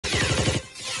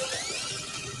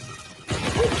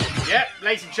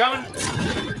ladies and gentlemen,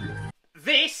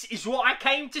 this is what I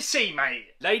came to see, mate.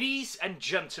 Ladies and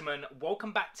gentlemen,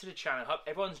 welcome back to the channel. Hope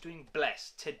everyone's doing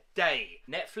blessed. Today,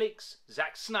 Netflix,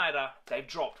 Zack Snyder, they've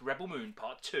dropped Rebel Moon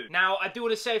Part 2. Now, I do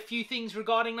want to say a few things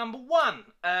regarding number 1.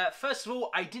 First of all,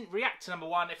 I didn't react to number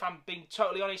 1, if I'm being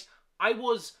totally honest. I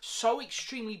was so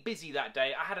extremely busy that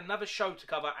day. I had another show to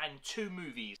cover and 2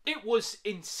 movies. It was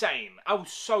insane. I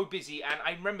was so busy, and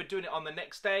I remember doing it on the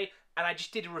next day, and I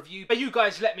just did a review. But you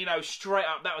guys let me know straight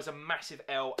up that was a massive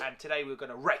L, and today we're going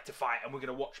to rectify it, and we're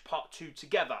going to watch Part 2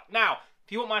 together. Now,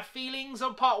 if you want my feelings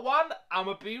on Part 1, I'm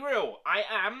going to be real. I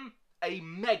am a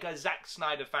mega Zack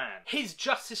Snyder fan. His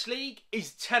Justice League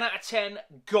is 10 out of 10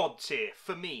 God tier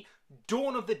for me.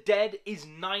 Dawn of the Dead is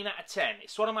 9 out of 10.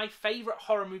 It's one of my favourite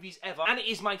horror movies ever, and it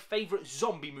is my favourite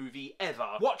zombie movie ever.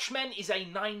 Watchmen is a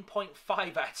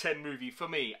 9.5 out of 10 movie for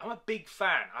me. I'm a big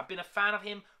fan. I've been a fan of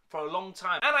him for a long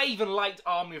time, and I even liked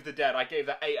Army of the Dead. I gave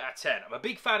that 8 out of 10. I'm a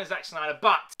big fan of Zack Snyder,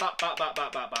 but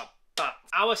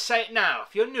I will say it now,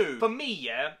 if you're new, for me,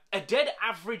 yeah, a dead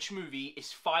average movie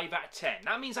is 5 out of 10.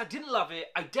 That means I didn't love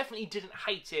it, I definitely didn't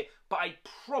hate it, but I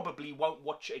probably won't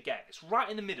watch it again. It's right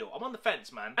in the middle. I'm on the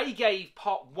fence, man. I gave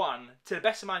Part 1, to the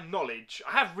best of my knowledge,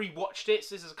 I have rewatched it,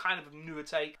 so this is kind of a newer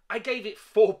take. I gave it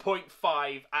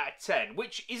 4.5 out of 10,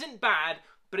 which isn't bad,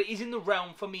 but it is in the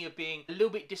realm for me of being a little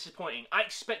bit disappointing. I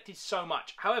expected so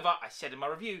much. However, I said in my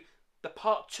review, the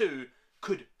Part 2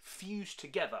 could fuse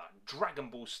together, Dragon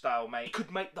Ball style, mate. It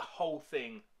could make the whole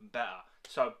thing better.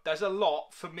 So there's a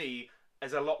lot, for me,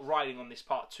 there's a lot riding on this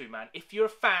Part 2, man. If you're a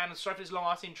fan, sorry for this long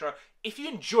ass intro, if you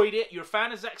enjoyed it, you're a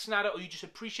fan of Zack Snyder, or you just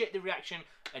appreciate the reaction,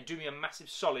 and do me a massive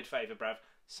solid favour, bruv.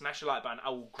 Smash the like button, I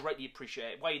will greatly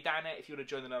appreciate it. While you're down there, if you want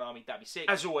to join the Nerd Army, that'd be sick.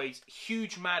 As always,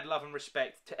 huge mad love and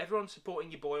respect to everyone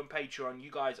supporting your boy on Patreon. You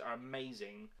guys are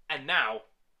amazing. And now,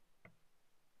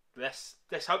 let's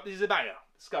hope this is a banger.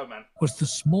 Let's go, man. Was the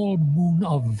small moon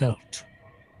of Velt.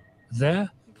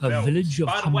 There, a village of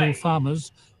humble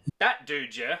farmers. That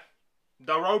dude, yeah,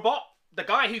 the robot, the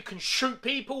guy who can shoot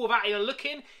people without even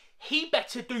looking, he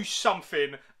better do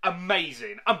something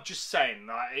amazing. I'm just saying,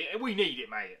 like, we need it,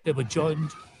 mate. They were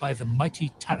joined by the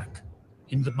mighty Tarak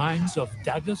in the mines of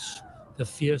Dagus, the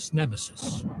fierce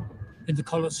nemesis. In the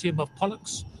Colosseum of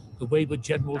Pollux, the wayward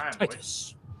general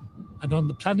Titus. And on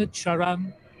the planet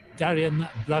Charan, Darian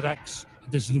Bloodaxe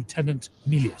and his lieutenant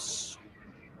Melius.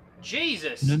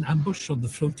 Jesus! In an ambush on the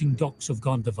floating docks of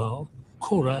Gondoval,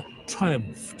 Korra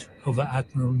triumphed over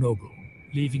Admiral Noble,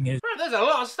 leaving his... Bro, there's a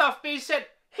lot of stuff being said.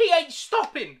 He ain't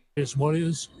stopping! His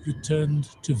warriors returned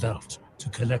to Velt to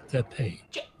collect their pay.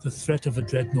 The threat of a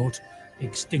dreadnought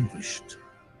extinguished.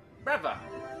 Brother,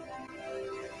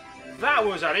 that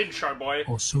was an intro, boy.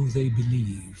 Or so they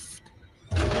believed.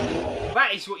 That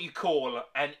is what you call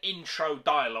an intro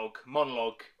dialogue,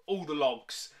 monologue, all the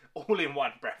logs, all in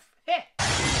one breath. Yeah.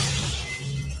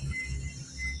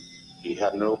 He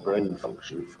had no brain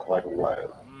function for quite a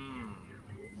while.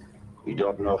 We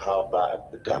don't know how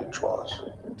bad the damage was.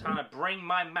 Trying to bring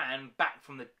my man back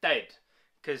from the dead.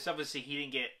 Because obviously he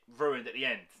didn't get ruined at the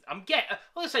end. I'm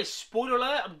gonna say spoiler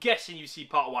alert, I'm guessing you see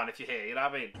Part 1 if you're here, you know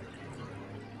what I mean?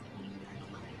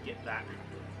 Get that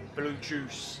blue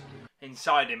juice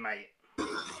inside him, mate.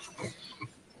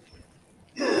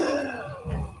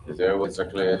 His airways are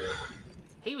clear.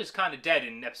 He was kind of dead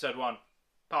in episode 1,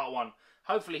 Part 1.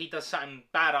 Hopefully he does something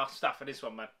badass stuff for this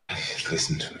one, man.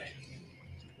 Listen to me.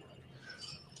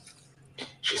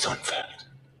 She's unfelt.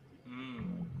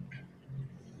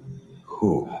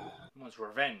 Who? He wants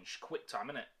revenge. Quick time,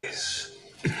 innit? Is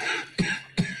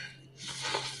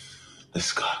the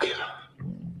Scargiver.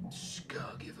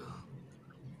 Scargiver.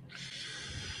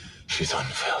 She's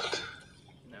unfelt.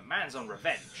 No, man's on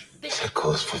revenge. That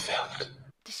goes for Velt.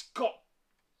 This got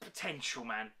potential,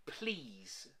 man.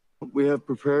 Please. We have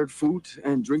prepared food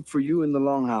and drink for you in the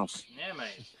longhouse. Yeah,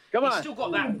 mate. Come on. He's still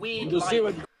got that weird,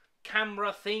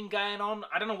 camera thing going on.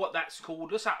 I don't know what that's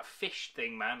called. Looks like a fish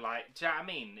thing, man. Like, do you know what I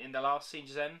mean? In the last scene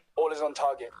just then. All is on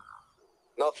target.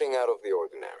 Nothing out of the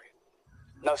ordinary.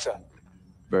 No, sir.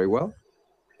 Very well.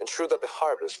 Ensure that the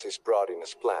harvest is brought in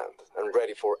as planned and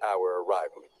ready for our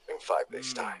arrival in 5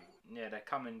 days' time. Yeah, they're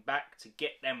coming back to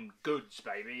get them goods,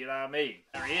 baby. You know what I mean?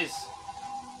 There he is.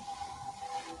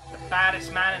 The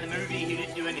baddest man in the movie who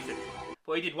didn't do anything.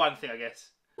 Well, he did one thing, I guess.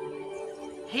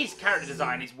 His character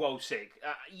design is well sick.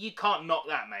 You can't knock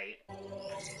that, mate.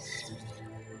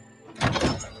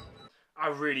 I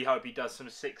really hope he does some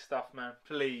sick stuff, man.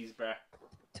 Please, bruh.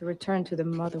 To return to the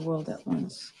mother world at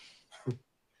once.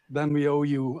 Then we owe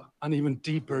you an even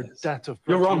deeper debt of...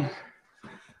 You're wrong.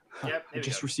 Yep, I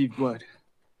just received word.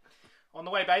 On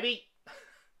the way, baby.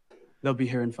 They'll be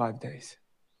here in 5 days.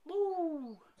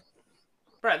 Woo.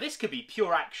 Bro, this could be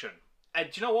pure action. And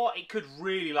do you know what? It could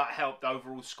really, like, help the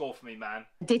overall score for me, man.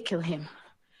 I did kill him.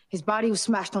 His body was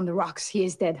smashed on the rocks. He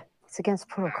is dead. It's against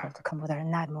protocol to come with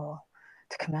an admiral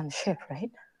to command the ship,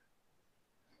 right?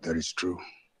 That is true.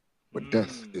 But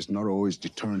death is not always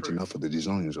deterrent enough for the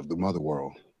designers of the mother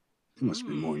world. They must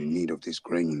be more in need of this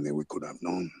grain than we could have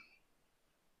known.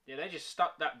 Yeah, they just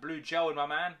stuck that blue gel in my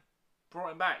man.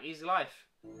 Brought him back. Easy life.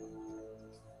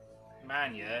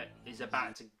 Man, yeah, is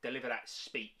about to deliver that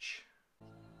speech.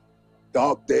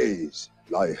 Dark days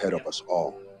lie ahead of us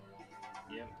all.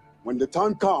 Yeah. When the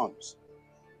time comes,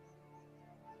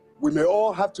 we may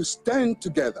all have to stand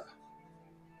together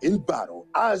in battle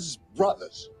as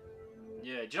brothers.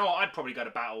 Yeah, do you know what? I'd probably go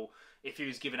to battle if he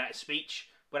was giving that speech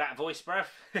with that voice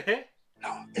breath.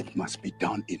 No, it must be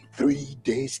done in 3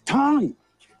 days' time.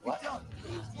 What?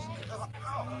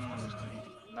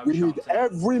 No We need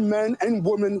every man and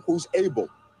woman who's able.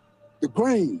 The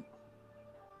grain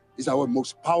is our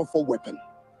most powerful weapon.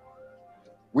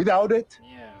 Without it,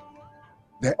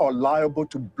 they are liable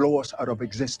to blow us out of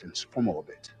existence from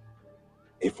orbit.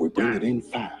 If we bring it in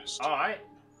fast, all right,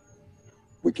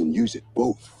 we can use it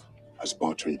both as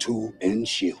bartering tool and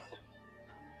shield.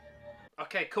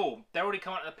 Okay, cool. They're already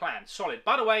coming up with a plan. Solid.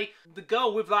 By the way, the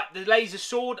girl with, like, the laser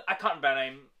sword, I can't remember her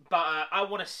name, but I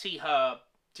want to see her.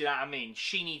 Do you know what I mean?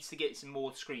 She needs to get some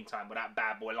more screen time with that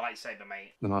bad boy lightsaber,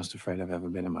 mate. The most afraid I've ever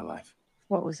been in my life.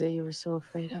 What was it you were so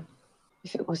afraid of?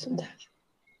 If it wasn't that.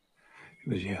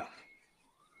 It was you.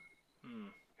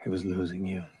 It was losing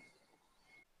you.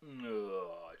 No,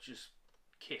 just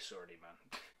kiss already, man.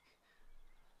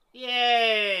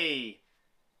 Yay!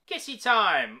 Kissy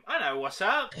time! I know what's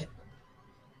up.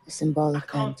 A symbolic I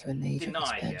can't to an age of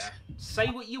deny, expansion. Say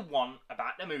what you want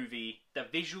about the movie, the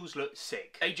visuals look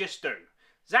sick. They just do.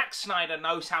 Zack Snyder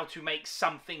knows how to make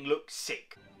something look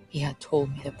sick. He had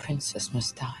told me the princess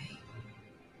must die.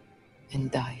 And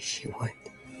die she would.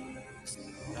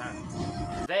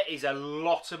 There is a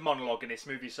lot of monologue in this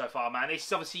movie so far, man.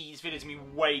 This obviously, this video's gonna be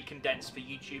way condensed for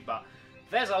YouTube, but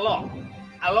there's a lot.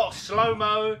 A lot of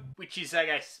slow-mo, which is, I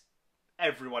guess,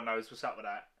 everyone knows what's up with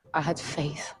that. I had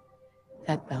faith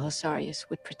that Belisarius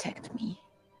would protect me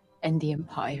and the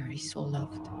Empire he so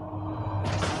loved.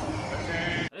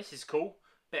 This is cool.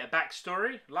 Bit of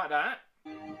backstory, like that.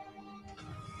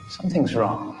 Something's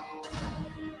wrong.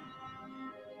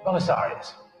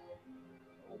 Belisarius,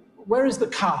 where is the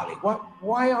Kali?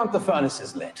 Why aren't the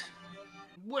furnaces lit?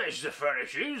 Where's the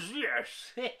furnaces?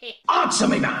 Yes. Answer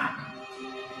me, man!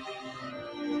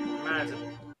 Man's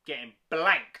getting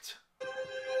blanked.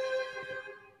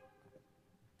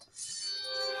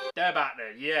 They're back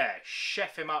there, yeah.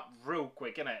 Chef him up real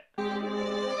quick, innit?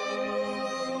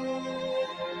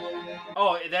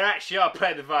 Oh, they actually are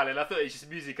playing the violin. I thought it was just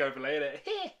music overlay, innit?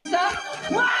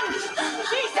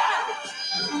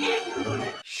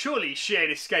 Surely she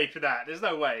ain't escaping that. There's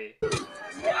no way. Damn.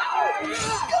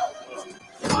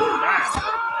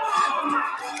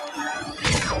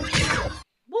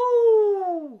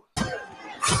 Woo!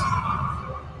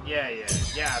 Yeah.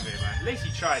 Get out of here, man. At least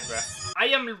he tried, bruh. I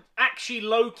am actually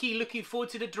low-key looking forward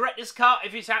to the director's cut,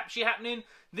 if it's actually happening.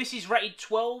 This is rated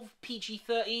 12,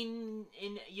 PG-13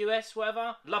 in US,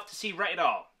 whatever. Love to see rated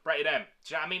R, rated M.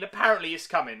 Do you know what I mean? Apparently it's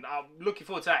coming. I'm looking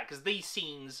forward to that, because these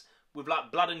scenes with,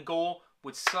 like, blood and gore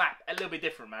would slap a little bit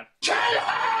different, man.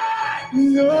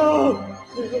 No!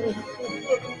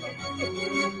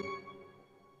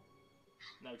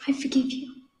 No I forgive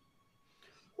you.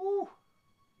 Ooh.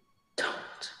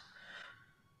 Don't.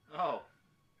 Oh.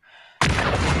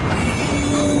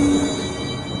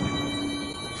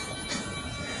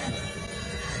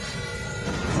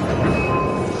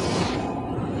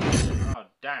 Oh,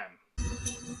 damn.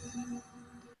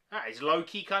 That is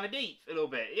low-key kind of deep, a little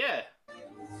bit, yeah.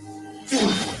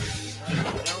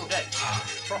 They're all dead.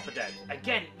 Proper dead.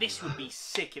 Again, this would be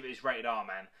sick if it was rated R,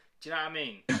 man. Do you know what I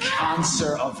mean?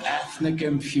 Cancer of ethnic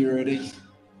impurity.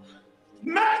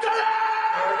 Murder!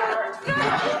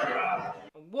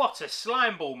 What a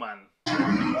slime ball, man. They're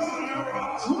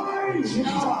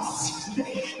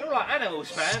like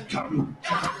animals, man.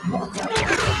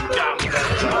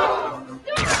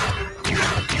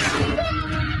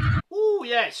 Ooh,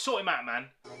 yeah, sort him out, man.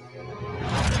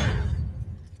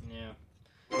 Yeah.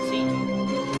 See,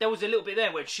 there was a little bit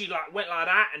there where she like went like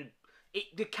that, and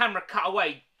the camera cut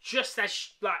away just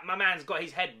as like my man's got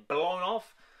his head blown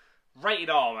off. Rated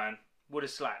R, man. Would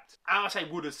have slapped. I say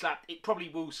would have slapped. It probably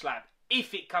will slap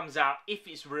if it comes out. If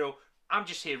it's real. I'm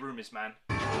just hearing rumours, man.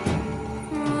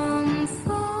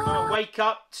 Wake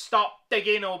up, start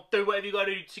digging, or do whatever you got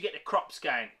to do to get the crops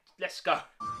going. Let's go.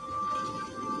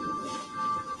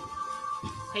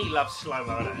 He loves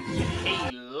slow-mo, doesn't he?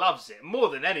 He loves it more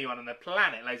than anyone on the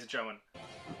planet, ladies and gentlemen.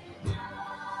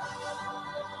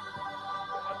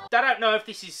 I don't know if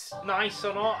this is nice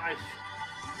or not.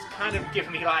 It's kind of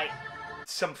giving me like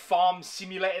some farm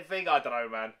simulator thing. I don't know,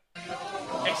 man.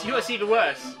 It's, you know what's even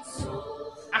worse?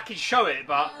 I can show it,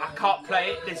 but I can't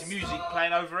play it. There's music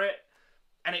playing over it,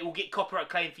 and it will get copyright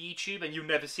claim for YouTube, and you'll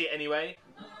never see it anyway.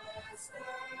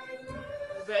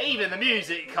 But even the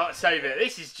music can't save it.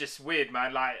 This is just weird,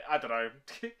 man. Like, I don't know.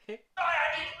 I need none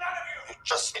of you.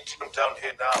 Just get him down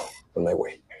here now. On my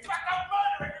way.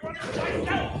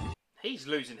 He's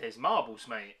losing his marbles,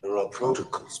 mate. There are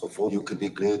protocols before you can be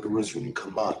cleared to resume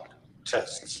command.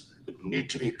 Tests that need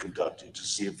to be conducted to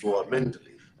see if you are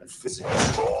mentally and physically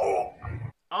strong.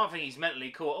 I don't think he's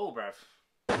mentally cool at all, bruv.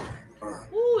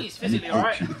 Ooh, he's physically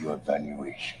alright. Your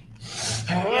evaluation.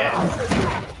 Yeah.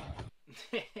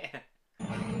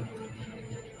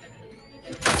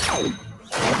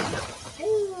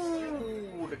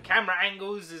 Ooh, the camera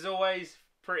angles is always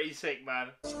pretty sick, man.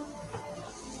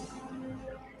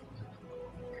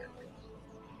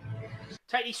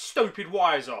 Take these stupid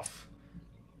wires off.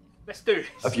 Let's do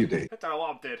this. A few days. I don't know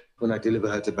what I'm doing. When I deliver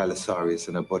her to Belisarius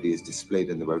and her body is displayed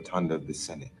in the rotunda of the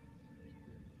Senate,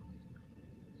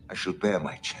 I shall bare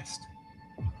my chest.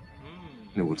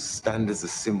 And it will stand as a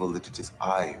symbol that it is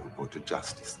I who brought to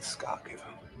justice the Scargiver.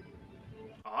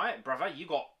 Alright, brother, you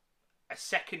got a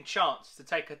second chance to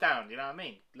take her down, you know what I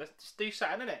mean? Let's just do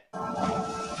something, innit?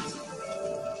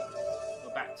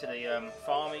 Go back to the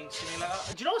farming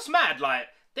simulator. Do you know what's mad? Like,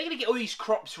 they're going to get all these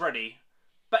crops ready,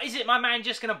 but is it my man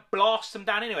just going to blast them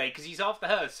down anyway? Because he's after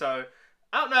her, so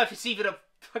I don't know if it's even a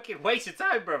fucking waste of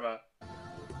time, brother.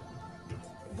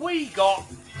 We got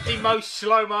the most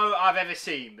slow-mo I've ever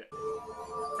seen.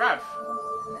 Bruv,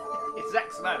 it's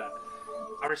Zack Snyder.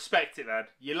 I respect it, man.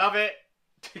 You love it.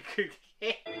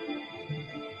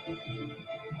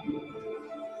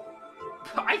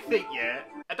 But I think, yeah,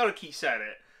 I don't keep saying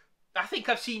it, I think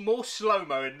I've seen more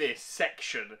slow-mo in this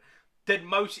section than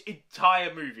most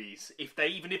entire movies,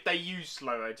 even if they use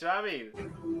slow-mo, do you know what I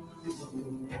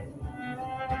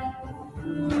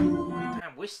mean?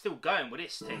 Damn, we're still going with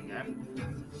this thing, man.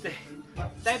 They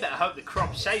better hope the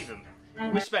crops save them.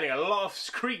 We're spending a lot of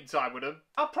screen time with them.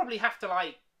 I'll probably have to,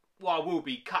 like, well, I will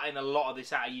be cutting a lot of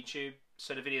this out of YouTube,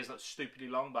 so the video's not stupidly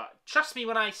long, but trust me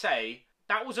when I say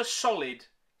that was a solid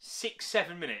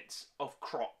 6-7 minutes of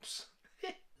crops.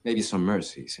 Maybe some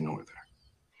mercy's in order.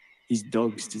 These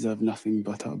dogs deserve nothing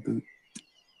but our boot.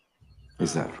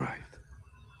 Is that right?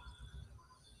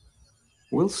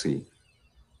 We'll see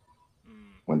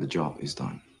when the job is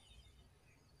done.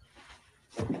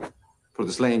 For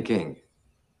the Slain King.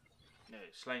 No,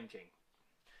 Slain King.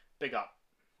 Big up.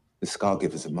 The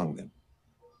Scargiver's among them.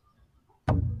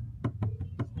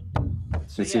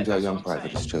 So, It seems our young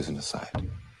private has chosen a side.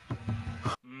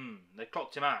 They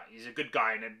clocked him out. He's a good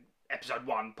guy in episode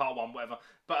 1, part 1, whatever.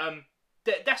 But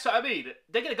that's what I mean.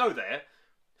 They're going to go there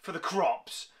for the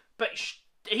crops, but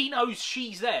he knows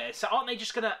she's there, so aren't they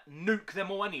just going to nuke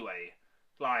them all anyway?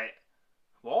 Like,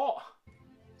 what?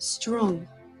 Strong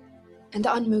and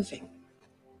unmoving.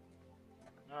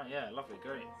 Oh, yeah, lovely,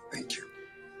 great. Thank you.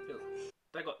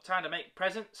 They got time to make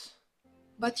presents.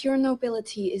 But your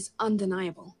nobility is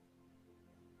undeniable.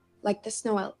 Like the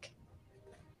snow elk.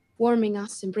 Warming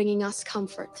us and bringing us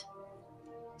comfort.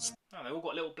 Oh, they all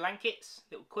got little blankets,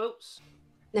 little quilts.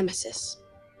 Nemesis.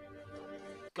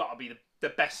 Gotta be the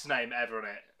best name ever,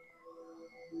 innit?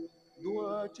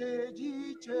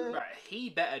 Right,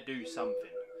 he better do something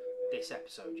this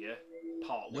episode, yeah?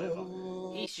 Part whatever.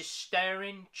 He's just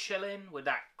staring, chilling with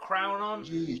that crown on.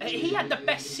 He had the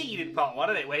best scene in part 1,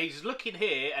 didn't it? Where he's looking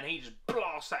here and he just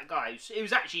blasts that guy. It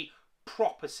was actually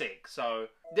proper sick, so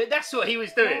that's what he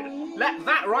was doing.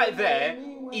 That right there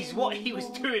is what he was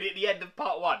doing at the end of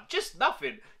part 1. Just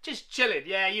nothing. Just chilling.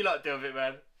 Yeah, you lot do it,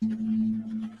 man.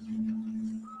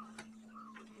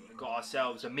 We've got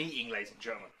ourselves a meeting, ladies and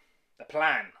gentlemen. The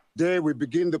plan. Today we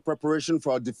begin the preparation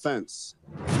for our defense.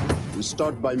 We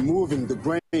start by moving the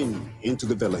grain into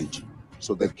the village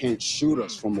so they can't shoot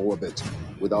us from orbit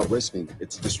without risking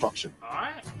its destruction.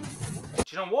 Alright. Do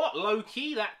you know what?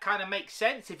 Low-key, that kind of makes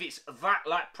sense if it's that,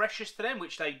 like, precious to them,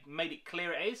 which they made it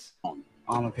clear it is.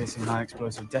 Armor-piercing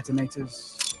high-explosive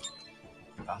detonators.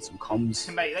 About some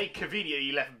comms. Mate, they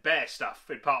conveniently left bare stuff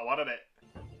in part 1, didn't it?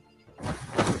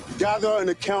 Gather and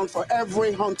account for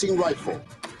every hunting rifle,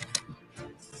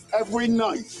 every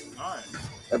knife,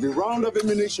 every round of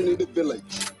ammunition in the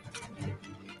village.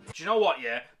 Do you know what,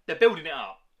 yeah? They're building it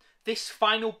up. This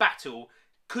final battle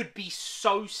could be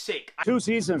so sick. 2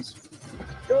 seasons.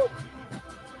 Go.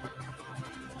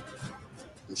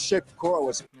 The ship core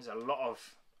was... There's a lot of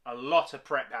A lot of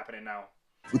prep happening now.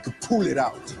 We could pull it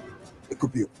out. It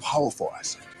could be a powerful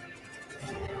asset.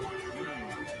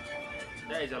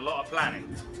 There is a lot of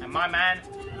planning. And my man,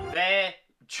 they're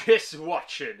just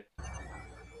watching.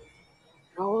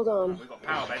 Hold on. We've got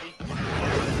power, baby.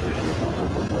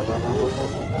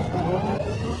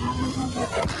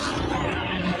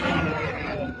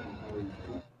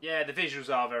 Yeah, the visuals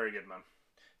are very good, man.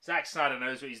 Zack Snyder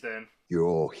knows what he's doing. You're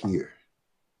all here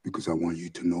because I want you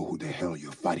to know who the hell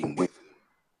you're fighting with.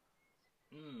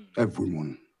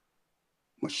 Everyone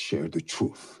must share the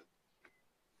truth.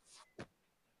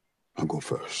 I'll go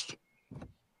first.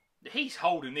 He's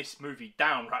holding this movie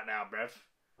down right now, bruv.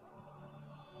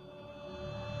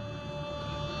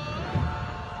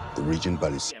 The Regent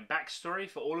Valley. Getting backstory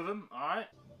for all of them, alright?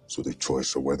 So the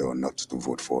choice of whether or not to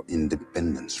vote for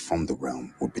independence from the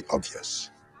realm would be obvious.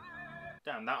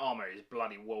 Damn, that armor is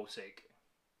bloody wall sick.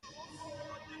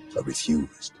 I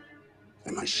refused,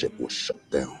 and my ship was shut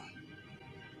down.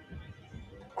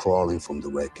 Crawling from the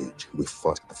wreckage, we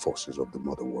fought the forces of the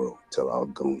mother world till our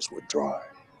guns were dry.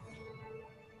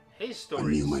 His story. I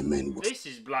knew my men were... This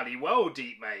is bloody well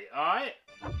deep, mate, alright?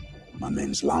 My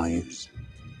men's lives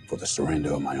for the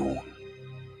surrender of my own.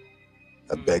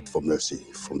 I begged for mercy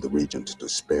from the regent to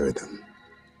spare them.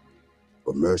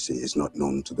 But mercy is not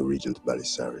known to the regent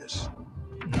Belisarius.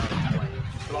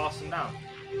 Blast him down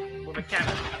with a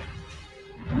cannon.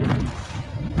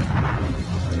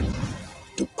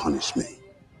 To punish me,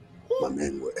 my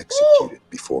men were executed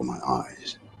before my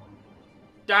eyes.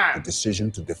 Damn. The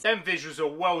decision to Them visuals are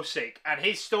well sick, and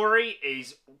his story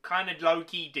is kind of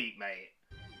low-key deep, mate.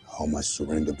 How my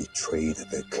surrender betrayed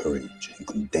their courage and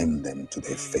condemned them to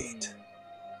their fate.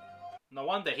 No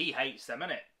wonder he hates them,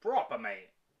 innit? Proper, mate.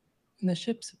 When the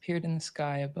ships appeared in the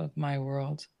sky above my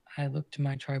world, I looked to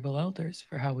my tribal elders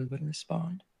for how we would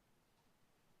respond.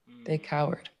 They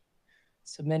cowered,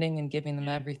 submitting and giving them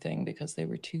everything because they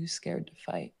were too scared to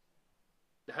fight.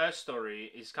 Her story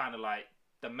is kind of like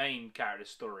the main character's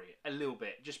story, a little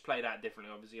bit, just played out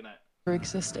differently, obviously, innit? Never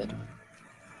existed.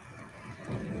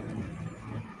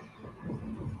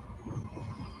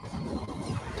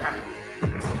 Damn.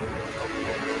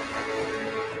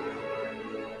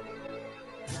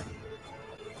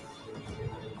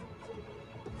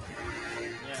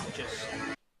 Yeah, just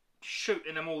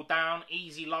shooting them all down,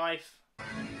 easy life.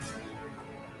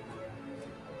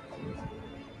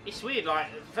 It's weird, like,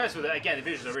 first of all, again, the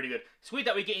visuals are really good. It's weird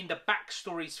that we're getting the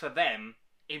backstories for them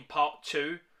in part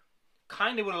 2.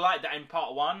 Kind of would have liked that in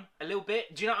part 1, a little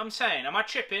bit. Do you know what I'm saying? Am I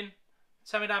tripping?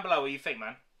 Tell me down below what you think,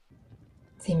 man.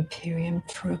 The Imperium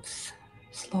troops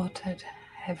slaughtered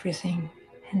everything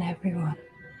and everyone.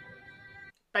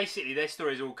 Basically, their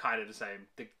story is all kind of the same.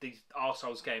 These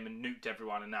arseholes came and nuked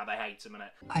everyone, and now they hate them, innit?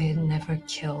 I had never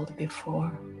killed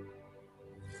before.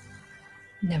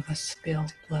 Never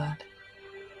spilled blood.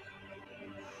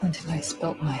 Until I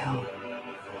spilled my own.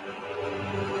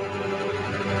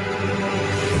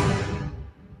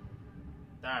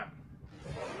 Damn.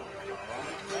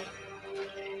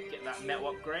 Get that metal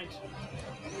upgrade.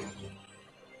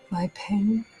 My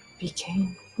pain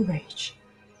became rage.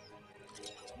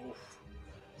 Oof.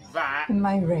 That. And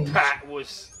my rage. That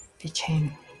was.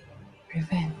 Became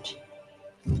revenge.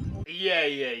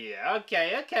 Yeah.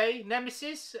 Okay.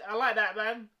 Nemesis. I like that,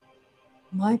 man.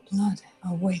 My blood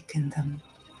awakened them.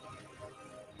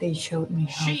 They showed me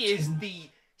how She is the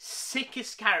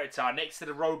sickest character next to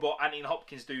the robot Anthony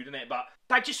Hopkins dude, isn't it? But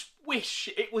I just wish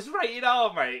it was rated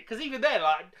R, mate. Because even then,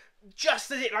 like, just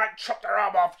as it, like, chopped her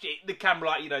arm off, the camera,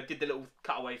 like, you know, did the little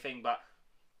cutaway thing. But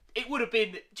it would have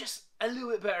been just a little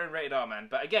bit better in rated R, man.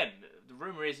 But again, the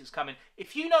rumour is it's coming.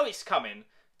 If you know it's coming,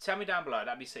 tell me down below.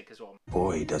 That'd be sick as well.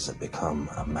 Boy doesn't become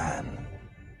a man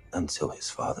until his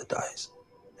father dies.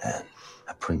 And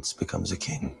a prince becomes a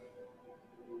king.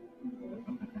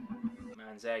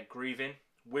 Man's there grieving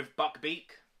with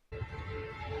Buckbeak.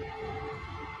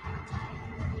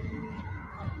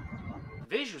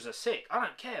 Visuals are sick. I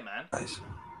don't care, man. Nice.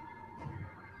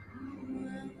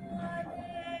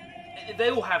 They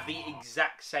all have the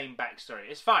exact same backstory.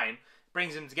 It's fine.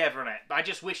 Brings them together in it. But I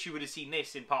just wish you would have seen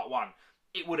this in part 1.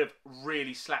 It would have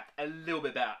really slapped a little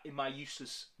bit better, in my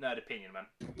useless nerd opinion, man.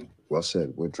 Well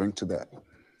said. We'll drink to that.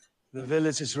 The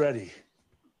village is ready.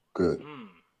 Good.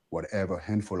 Whatever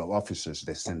handful of officers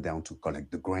they send down to collect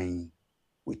the grain,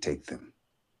 we take them.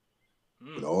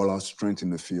 With all our strength in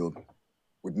the field,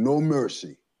 with no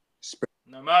mercy.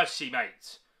 No mercy, mate.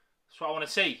 That's what I want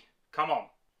to see. Come on.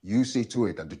 You see to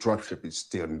it that the dropship is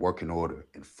still in working order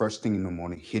and first thing in the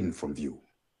morning hidden from view.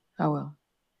 I will.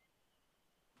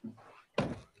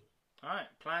 Alright,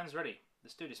 plan's ready.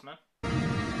 Let's do this, man.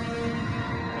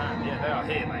 Damn, yeah, they are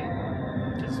here,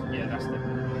 mate. Just Yeah, that's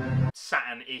the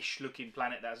Saturn-ish looking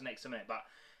planet that's next to it. But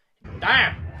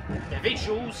damn, the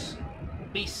visuals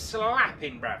be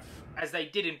slapping, bruv, as they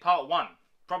did in part 1.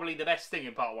 Probably the best thing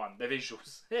in part 1, the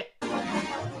visuals.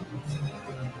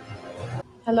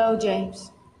 Hello,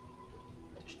 James.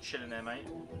 Just chilling there, mate.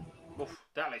 Oof,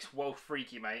 that looks well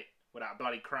freaky, mate, with that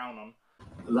bloody crown on.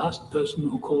 The last person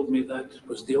who called me that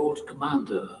was the old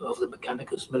commander of the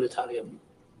Mechanicus Militarium,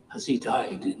 as he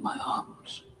died in my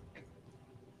arms.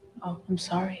 Oh, I'm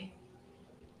sorry.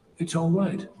 It's all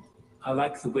right. I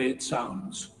like the way it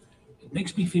sounds. It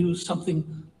makes me feel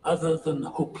something other than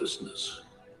hopelessness.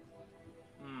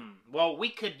 Well, we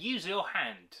could use your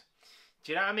hand.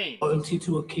 Do you know what I mean? Loyalty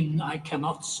to a king I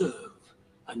cannot serve,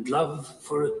 and love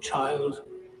for a child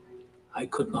I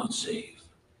could not save.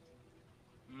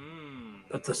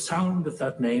 But the sound of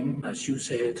that name, as you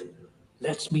said,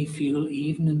 lets me feel,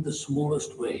 even in the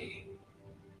smallest way,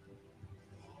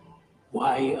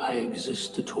 why I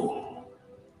exist at all.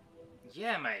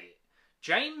 Yeah, mate.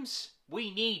 James,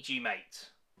 we need you, mate.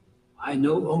 I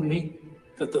know only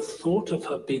that the thought of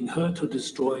her being hurt or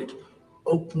destroyed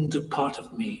opened a part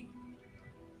of me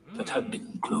that had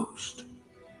been closed.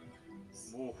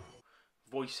 Whoa.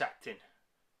 Voice acting.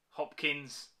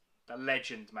 Hopkins, the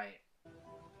legend, mate.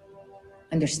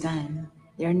 Understand,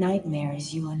 they're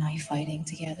nightmares, you and I fighting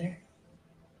together.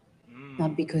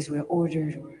 Not because we're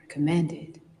ordered or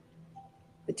commanded,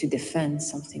 but to defend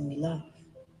something we love.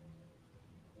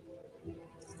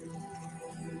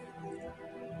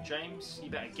 James, you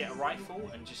better get a rifle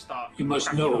and just start. You must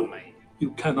cracking know on, mate.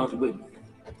 you cannot win.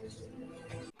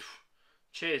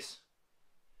 Cheers.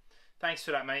 Thanks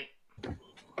for that, mate.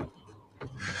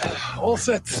 All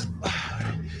set.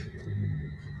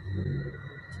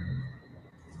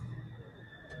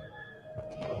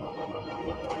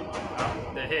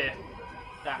 Oh, they're here.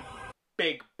 That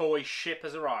big boy ship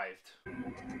has arrived.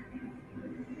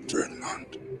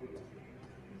 Dreadnought.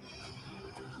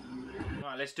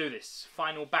 Right, let's do this.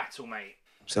 Final battle, mate.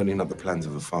 Certainly not the plans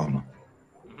of a farmer.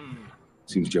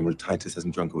 Seems General Titus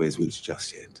hasn't drunk away his wits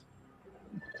just yet.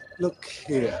 Look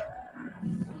here.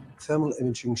 Thermal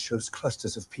imaging shows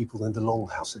clusters of people in the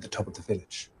longhouse at the top of the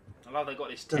village. I love they got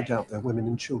this No tech. doubt they're women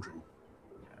and children.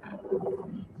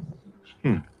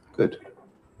 Good.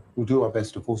 We'll do our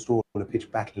best to forestall a pitched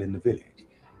battle in the village.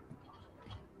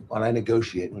 While I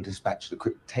negotiate, we'll dispatch the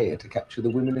Cryptea to capture the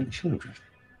women and children.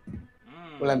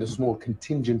 We'll land a small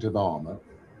contingent of armor,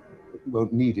 but we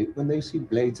won't need it when they see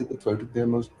blades at the throat of their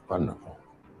most vulnerable.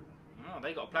 Oh,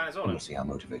 they got a plan as well. And we'll see how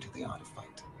motivated they are to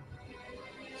fight.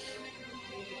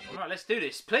 Right, let's do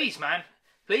this. Please, man.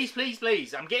 Please, please,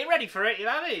 please. I'm getting ready for it, you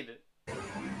know what I mean?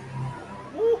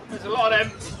 Woo, there's a lot of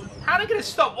them. How are they going to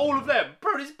stop all of them?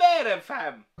 Bro, there's bare them,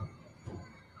 fam.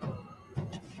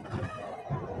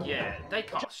 Yeah, they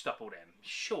can't stop all them.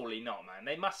 Surely not, man.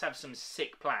 They must have some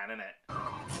sick plan, innit?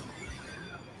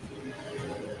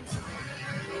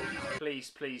 Please,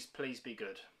 please, please be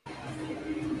good.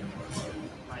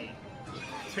 Mate,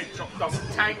 they've dropped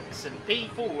off tanks and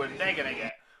people and they're going to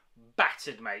get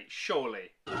battered, mate,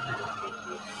 surely.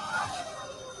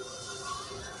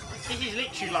 This is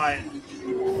literally like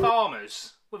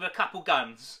farmers with a couple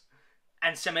guns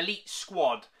and some elite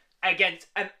squad against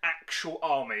an actual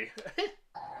army.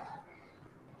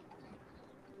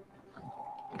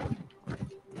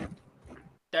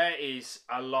 There is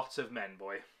a lot of men,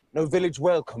 boy. No village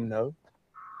welcome, no?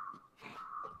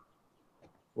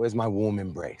 Where's my warm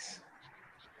embrace?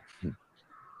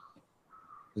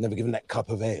 Never given that cup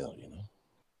of ale, you know?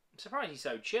 I'm surprised he's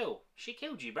so chill. She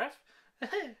killed you, bruv.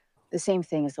 The same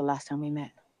thing as the last time we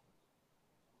met.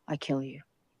 I kill you.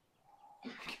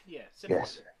 Yeah, simple.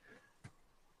 Yes.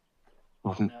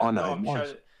 What an honor it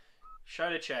was.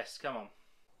 Show the chest, come on.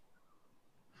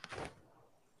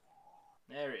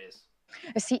 There it is.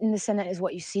 A seat in the Senate is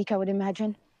what you seek, I would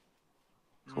imagine.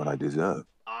 It's what I deserve.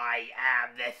 I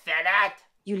am the Senate.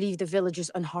 You leave the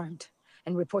villagers unharmed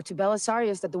and report to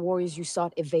Belisarius that the warriors you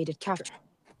sought evaded capture.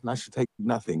 And I should take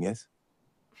nothing, yes?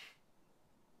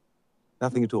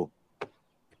 Nothing at all.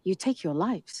 You take your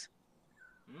lives.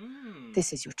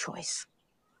 This is your choice.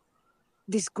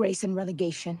 Disgrace and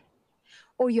relegation,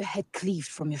 or your head cleaved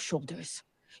from your shoulders,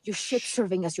 your ship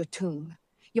serving as your tomb,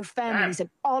 your families and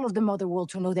all of the mother world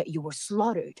to know that you were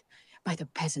slaughtered by the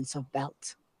peasants of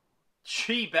Belt.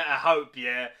 She better hope,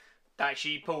 yeah, that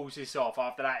she pulls this off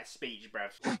after that speech,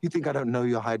 bruv. You think I don't know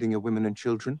you're hiding your women and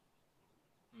children?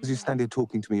 As you stand here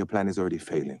talking to me, your plan is already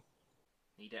failing.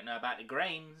 You don't know about the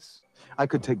grains. I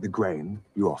could take the grain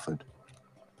you offered.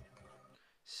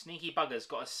 Sneaky bugger's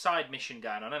got a side mission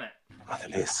going on, innit?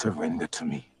 Motherly, surrender to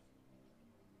me.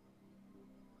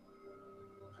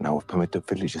 And I will permit the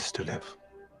villagers to live.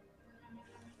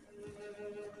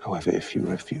 However, if you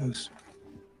refuse,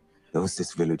 those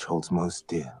this village holds most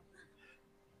dear,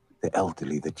 the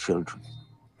elderly, the children.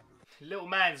 Little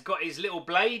man's got his little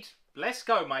blade. Let's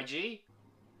go, my G.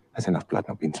 Has enough blood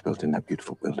not been spilled in that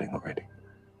beautiful building already?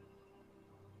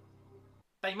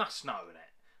 They must know,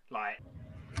 innit? Like...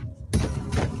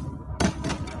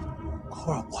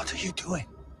 Cora, what are you doing?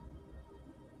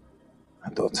 I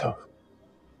thought so.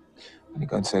 When you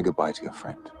go and say goodbye to your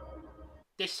friend.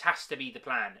 This has to be the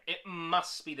plan. It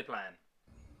must be the plan.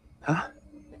 Huh?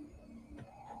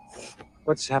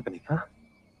 What's happening, huh?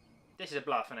 This is a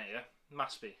bluff, innit, yeah?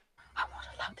 Must be. I won't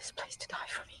allow this place to die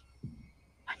for me.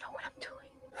 I know what I'm doing.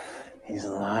 He's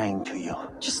lying to you.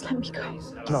 Just let me go.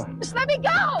 No. Just let me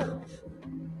go!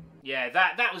 Yeah,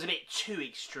 that was a bit too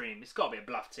extreme. It's got to be a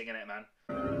bluff thing, innit, man?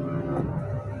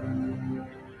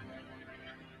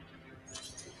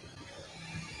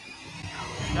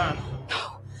 Done.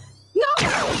 No!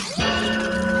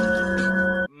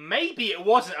 Maybe it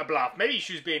wasn't a bluff. Maybe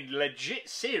she was being legit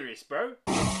serious, bro.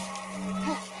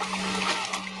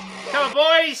 Come on,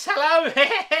 boys. Hello.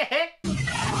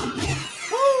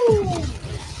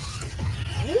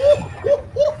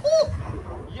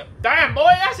 Yep. Damn,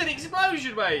 boy, that's an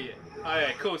explosion, mate. Oh, yeah,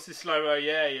 of course, the slow-mo.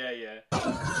 Yeah.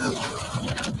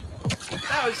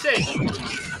 That was sick.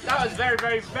 That was very,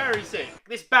 very, very sick.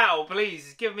 This battle,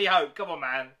 please, give me hope. Come on,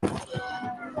 man.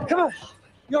 Come on.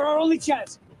 You're our only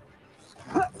chance.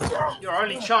 Your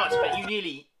only chance, but you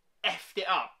nearly effed it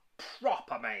up.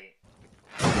 Proper, mate.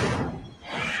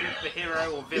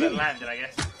 Superhero or villain landed, I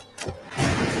guess.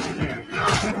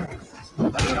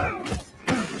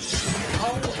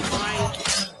 Oh my...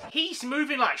 He's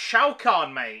moving like Shao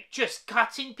Kahn, mate. Just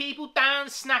cutting people down,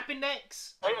 snapping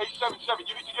necks. Hey, 7-7,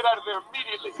 you need to get out of there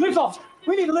immediately. Lift off!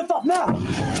 We need to lift off now!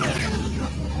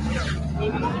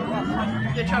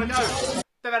 They're trying to go.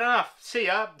 They've had enough. See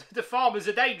ya. The farmers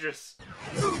are dangerous.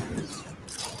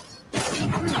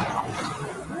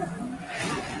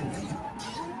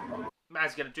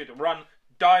 Man's gonna do the run.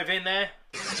 Dive in there.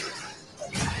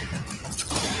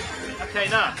 Okay,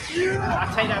 nah.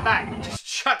 I take that back. Just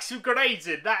chuck some grenades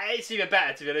in. It's even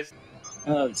better, to be honest.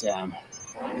 Oh, damn.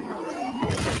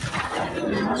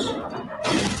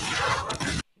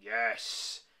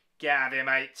 Yes. Get out of here,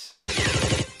 mate.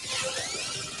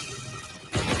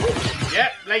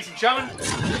 Yep, ladies and gentlemen.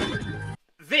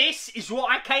 This is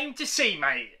what I came to see,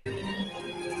 mate.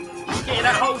 Getting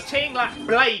that whole thing like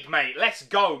Blade, mate. Let's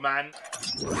go, man.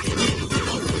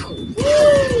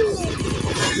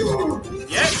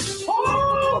 Yep.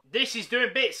 This is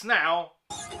doing bits now.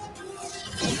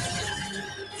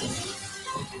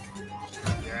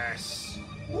 Yes.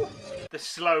 The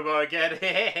slow-mo again.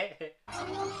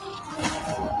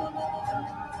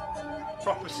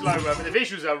 Proper slow-mo, but the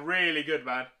visuals are really good,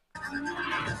 man.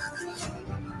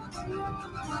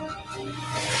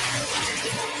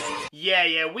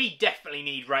 Yeah, we definitely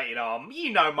need rated R.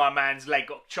 You know my man's leg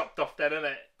got chopped off then,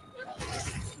 innit?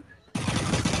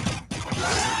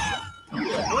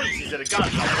 Noises of the gun,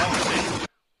 obviously.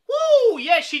 Woo!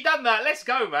 Yeah, she done that. Let's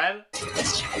go, man.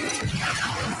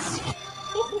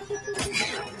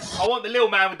 I want the little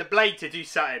man with the blade to do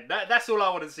something. That's all I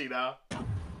want to see now.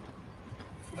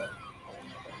 Yeah,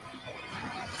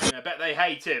 I bet they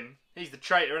hate him. He's the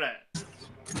traitor, innit?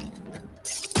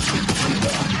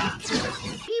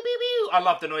 Pew, pew, pew. I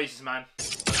love the noises, man.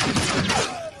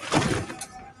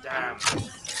 Damn.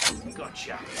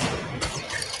 Gotcha.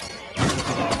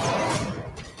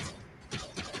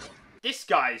 This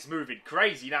guy's moving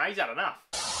crazy now. He's had enough.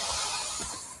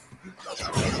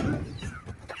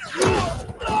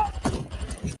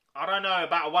 I don't know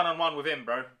about a one-on-one with him,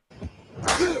 bro.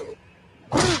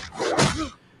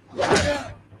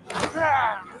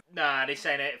 Nah, this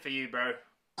ain't it for you, bro.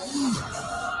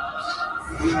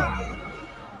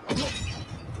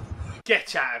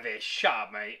 Get out of here. Shut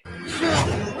up, mate.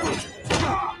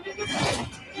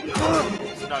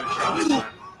 There's no chance, man.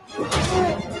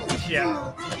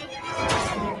 Yeah.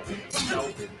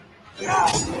 Nope.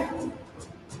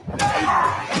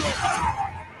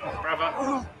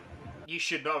 Brother, you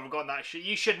should not have gotten that shit.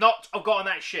 You should not have gotten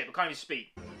that shit. I can't even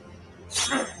speak.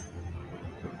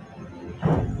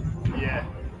 Yeah.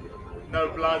 No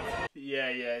blood. Yeah.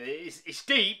 It's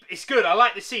deep. It's good. I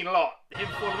like the scene a lot. Him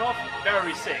falling off,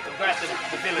 very sick. I'm glad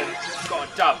that the villain got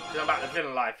a dub because I'm about the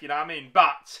villain life, you know what I mean?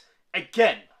 But,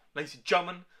 again, ladies and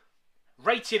gentlemen,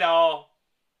 rated R,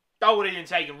 double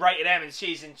intake and rated M and see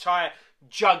his entire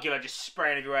jugular just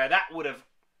spraying everywhere. That would have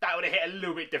hit a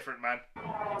little bit different, man.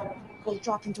 We'll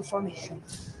drop into formation.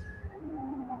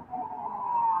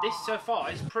 This so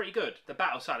far is pretty good. The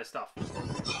battle side of stuff. He's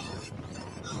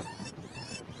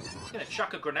gonna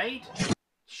chuck a grenade?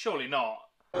 Surely not.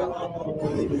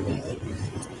 Oh,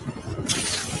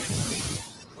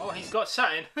 he's got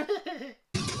something.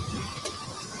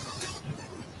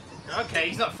 Okay,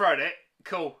 he's not throwing it.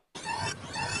 Cool.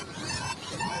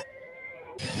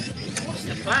 What's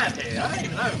the plan here? I don't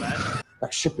even know, man.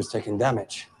 That ship is taking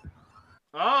damage.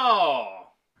 Oh.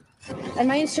 And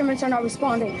my instruments are not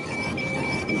responding.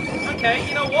 Okay,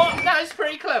 you know what? That is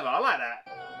pretty clever. I like that.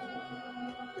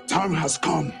 The time has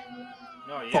come.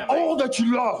 Oh, For yeah, all that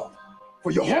you love,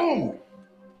 for your home,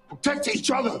 protect each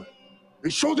other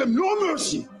and show them no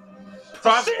mercy.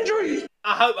 Injury.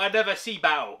 I hope I never see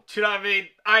battle. Do you know what I mean?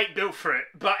 I ain't built for it.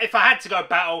 But if I had to go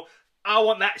battle, I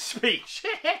want that speech.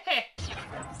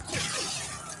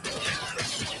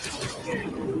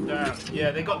 Damn.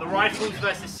 Yeah, they got the rifles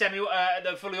versus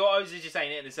the fully autos. They just ain't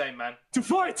hitting the same, man. To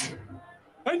fight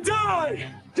and die.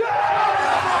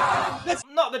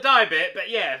 Not the die bit, but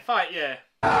yeah, fight, yeah.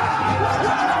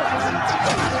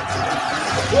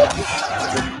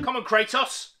 Come on,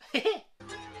 Kratos.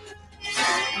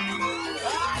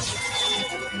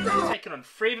 Taking on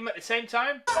 3 of them at the same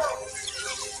time.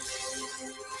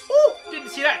 Ooh, didn't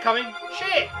see that coming.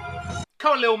 Shit.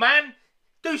 Come on, little man.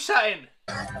 Do something.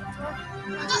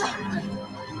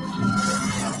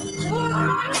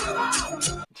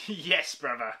 Yes,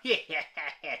 brother.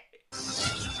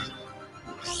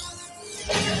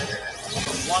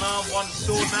 One arm, one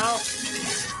sword now.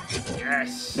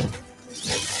 Yes.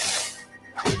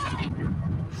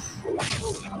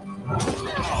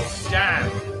 Oh,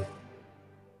 damn.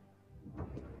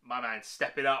 My man's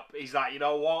stepping up. He's like, you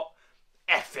know what?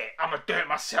 F it. I'm gonna do it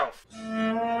myself.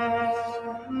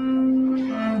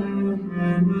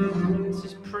 This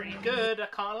is pretty good. I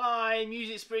can't lie.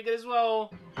 Music's pretty good as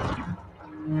well.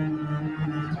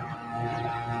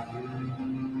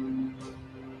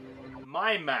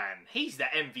 My man, he's the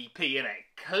MVP, innit?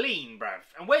 Clean, bruv.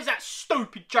 And where's that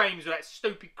stupid James with that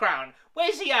stupid crown?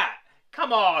 Where's he at?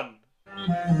 Come on.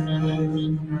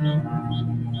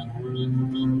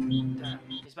 Damn,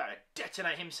 he's about to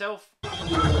detonate himself.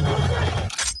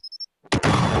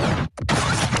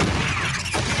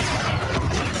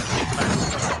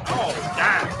 Oh,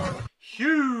 damn.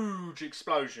 Huge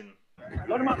explosion.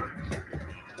 Load him up.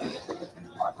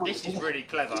 This is really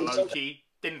clever, low-key.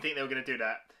 Didn't think they were going to do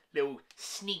that. Little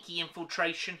sneaky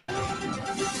infiltration. She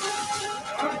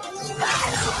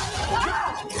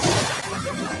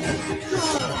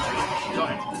got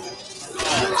him.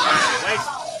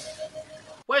 Oh,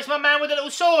 where's my man with the little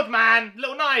sword, man?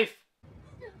 Little knife.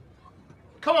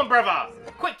 Come on, brother.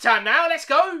 Quick time now. Let's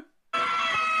go.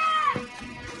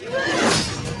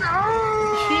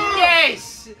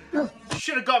 Yes.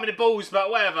 Should have got him in the balls, but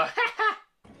whatever.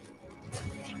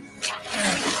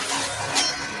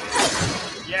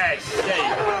 Yes, there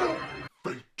you go.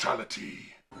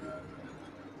 Fatality.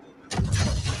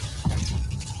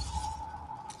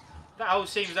 That whole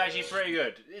scene was actually pretty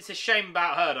good. It's a shame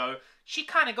about her, though. She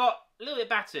kind of got a little bit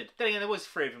battered. Then again, there was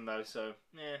 3 of them, though, so,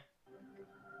 yeah.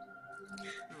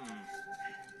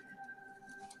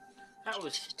 That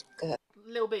was a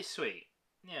little bit sweet.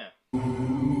 Yeah.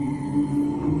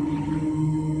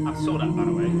 I saw that, by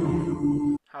the way.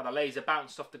 How the laser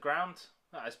bounced off the ground.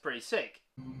 That was pretty sick.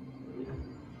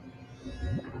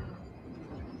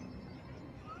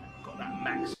 Got that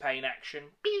Max Payne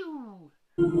action. Pew!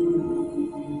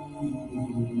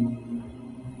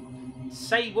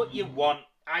 Say what you want.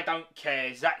 I don't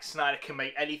care. Zack Snyder can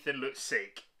make anything look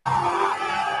sick.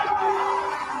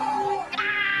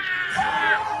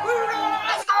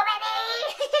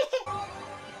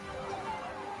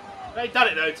 They done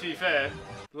it though, to be fair.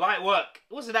 Light work.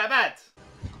 It wasn't that bad.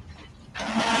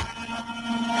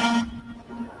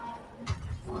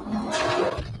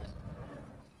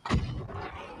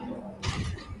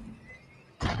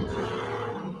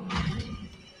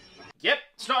 Yep,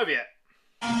 it's not over yet.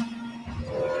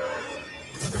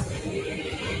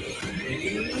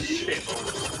 Shit.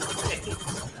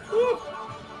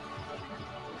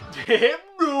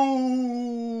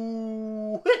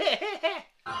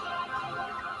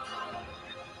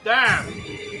 Damn.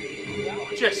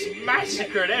 Just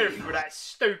massacred everything with that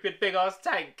stupid big ass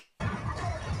tank.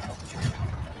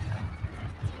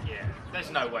 Yeah,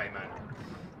 there's no way, man.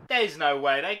 There's no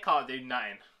way. They can't do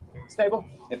nothing. Stable.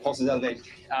 It pulses elevated.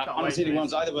 I'm not seeing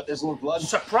ones either, but there's a little blood.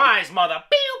 Surprise, mother.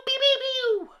 Pew, pew, pew,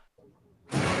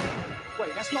 pew.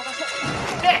 Wait, that's not.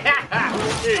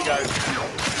 Here you go.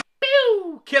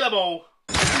 Pew! Kill them all.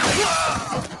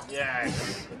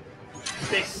 Yes.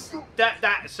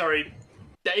 Sorry.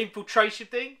 The infiltration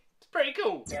thing. It's pretty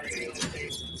cool.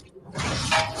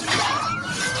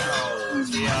 Oh,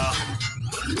 dear.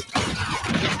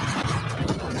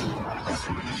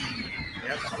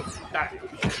 Yep.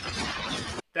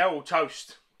 They're all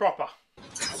toast. Proper. I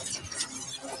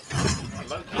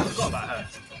low-key forgot about her.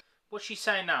 What's she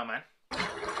saying now, man?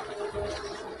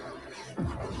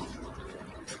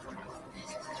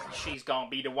 She's gonna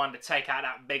be the one to take out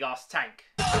that big-ass tank.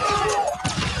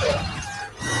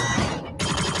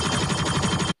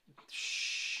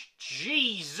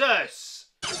 Jesus!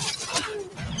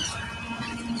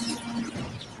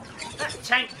 That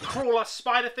tank crawler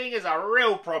spider thing is a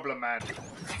real problem, man.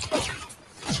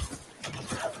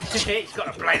 It's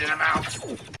got a blade in the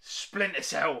mouth. Splinter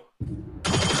Cell.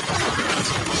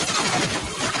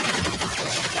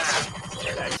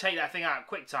 Damn. Take that thing out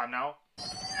quick time now.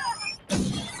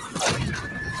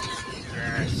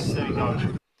 Yes, there we go.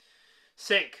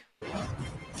 Sick.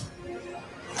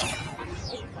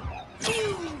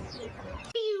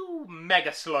 Pew,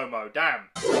 mega slow-mo, damn.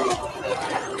 She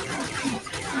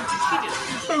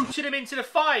just booted him into the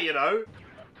fire, you know.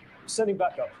 Sending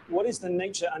backup. What is the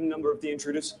nature and number of the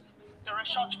intruders? There are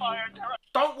shots fired.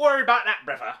 Don't worry about that,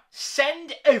 brother.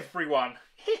 Send everyone.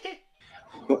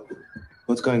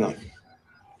 What's going on?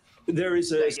 There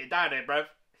is a... You better get down there, bruv.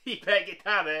 You better get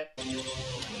down there.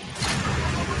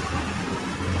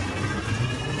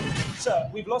 Sir,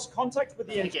 we've lost contact with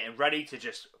the... They're getting ready to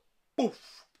just...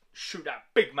 Boof! Shoot that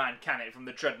big man cannon from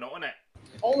the dreadnought, isn't it?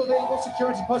 All available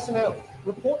security personnel,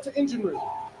 report to engine room.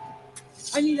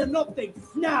 I need an update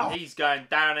now. He's going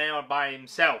down there by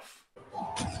himself.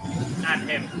 And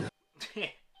him.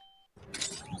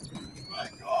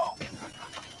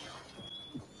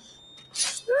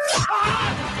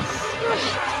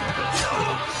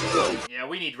 Yeah,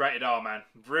 we need rated R, man.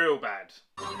 Real bad.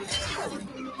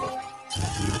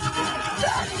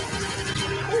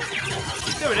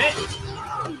 He's doing it.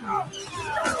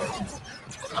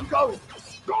 I'm going.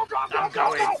 Go, go, go, I'm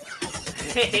going.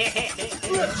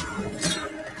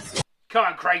 Come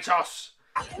on, Kratos.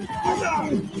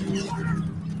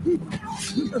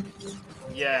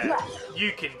 Yeah,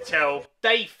 you can tell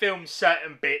they filmed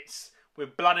certain bits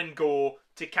with blood and gore,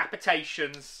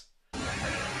 decapitations.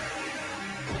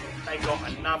 They got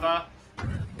another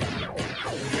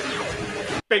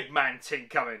big man thing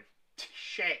coming.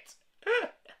 Shit. They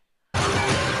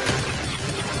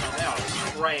are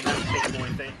spraying that big boy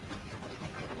thing.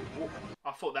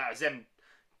 I thought that was them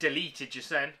deleted just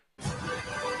then.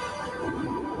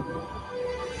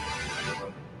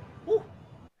 Ooh,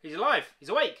 he's alive. He's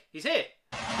awake. He's here.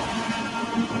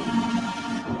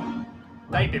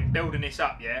 They've been building this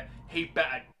up, yeah? He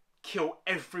better kill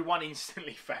everyone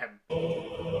instantly, fam.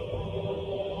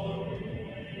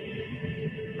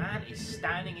 Man is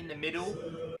standing in the middle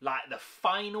like the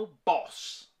final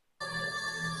boss.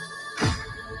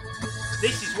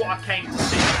 This is what I came to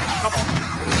see. Come on.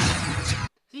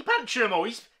 Is he punching them all?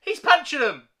 He's punching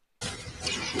them.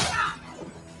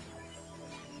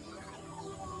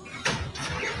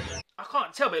 I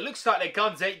can't tell, but it looks like their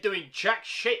guns ain't doing jack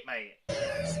shit, mate.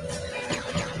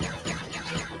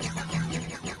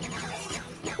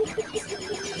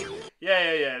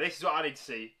 Yeah. This is what I need to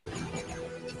see.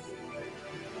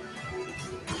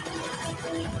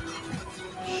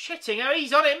 Shitting, oh,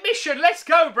 he's on a mission. Let's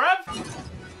go, bruv.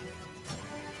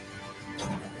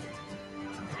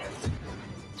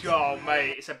 Oh,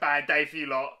 mate, it's a bad day for you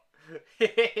lot.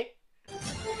 See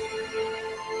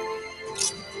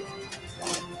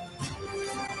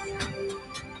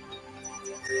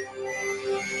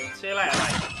you later,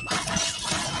 mate.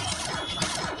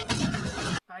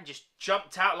 Man just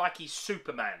jumped out like he's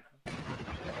Superman.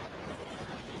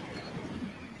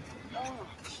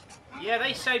 Yeah,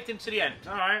 they saved him to the end.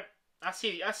 Alright. I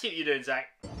see what you're doing,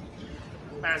 Zack.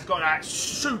 Man's got that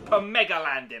super mega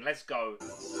landing. Let's go.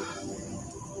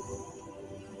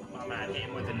 My man hit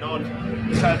him with a nod.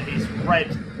 Turned his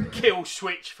red kill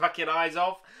switch fucking eyes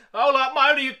off. Oh, like,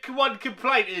 my only one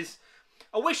complaint is,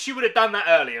 I wish you would have done that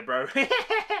earlier, bro.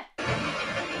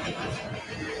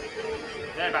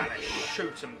 They're about to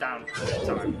shoot him down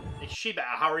time. She better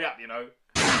hurry up, you know.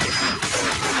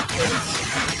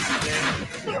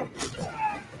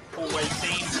 Always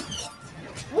seen.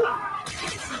 Woo.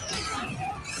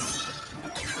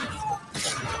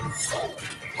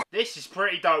 This is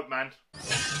pretty dope, man.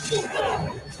 Ooh.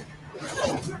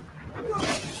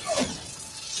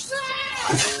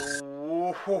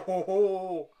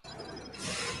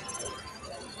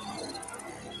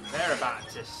 They're about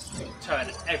to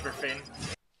turn everything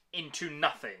into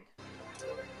nothing.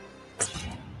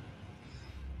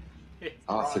 Right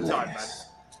time, man.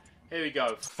 Here we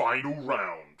go. Final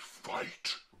round,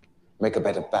 fight. Make a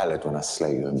better ballad when I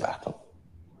slay you in battle.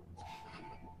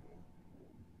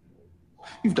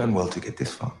 You've done well to get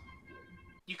this far.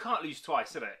 You can't lose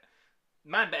twice, is it?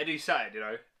 Man better do something, you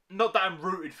know. not that I'm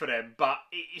rooted for them, but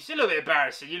it's a little bit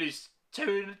embarrassing. You lose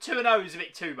 2-0 is a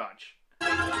bit too much.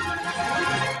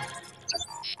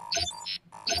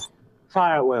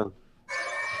 Fire at will.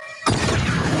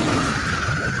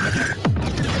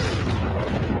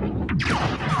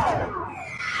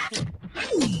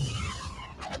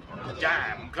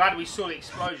 Damn, I'm glad we saw the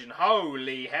explosion.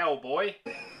 Holy hell, boy.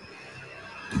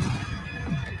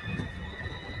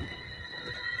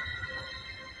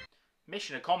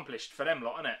 Mission accomplished for them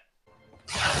lot, innit?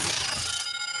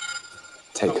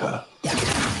 Take her.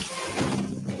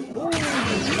 Ooh,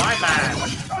 my man.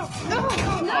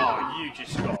 Oh, you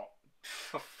just got...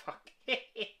 For fuck.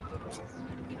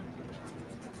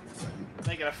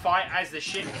 They're gonna fight as the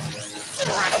ship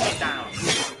crashes down.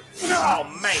 Oh,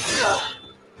 mate.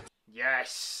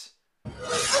 Yes. This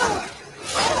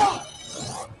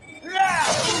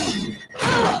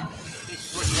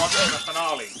is what you want in the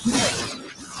finale.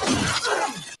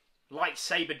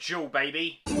 Lightsaber duel,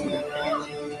 baby.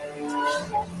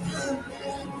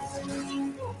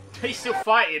 He's still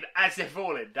fighting as they're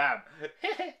falling. Damn.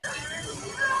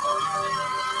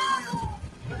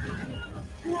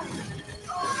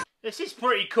 This is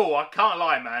pretty cool. I can't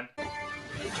lie, man.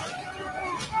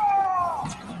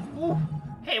 Ooh.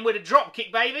 Hit him with a drop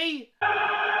kick, baby.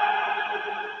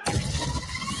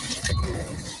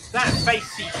 That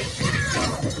face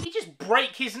he just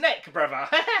break his neck, brother.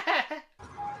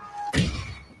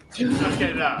 Look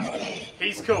at that.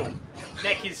 He's cool.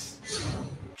 Neck is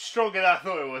stronger than I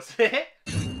thought it was.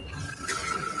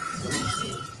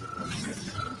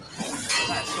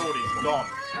 That sword is gone.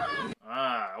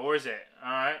 Ah, or is it?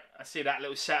 Alright, I see that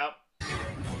little setup.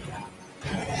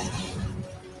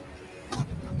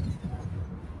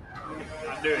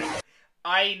 I knew it.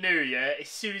 I knew, yeah. As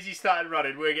soon as he started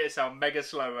running, we're getting some mega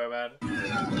slow-mo, man.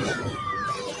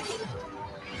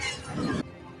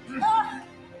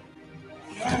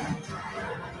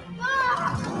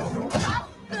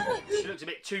 She looks a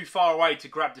bit too far away to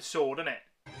grab the sword, doesn't it?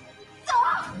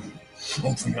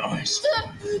 Open your eyes.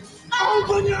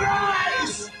 Open your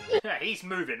eyes! Yeah, he's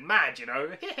moving mad, you know.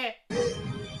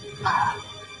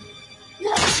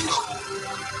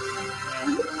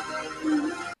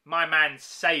 My man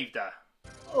saved her.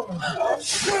 Well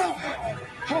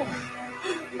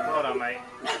done, mate.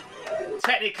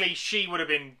 Technically, she would have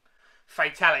been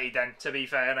fatality then, to be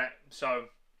fair, innit? So,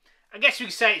 I guess we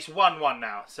can say it's 1-1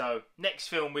 now. So, next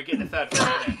film, we get the third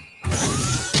fight, innit?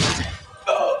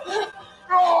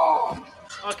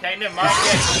 Okay, never mind.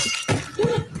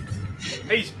 Yeah.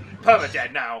 He's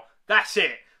perma-dead now. That's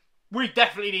it. We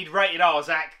definitely need rated R,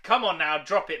 Zach. Come on now,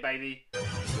 drop it, baby. Yes.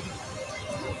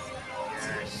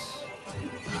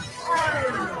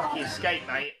 He escaped,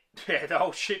 mate. Yeah, the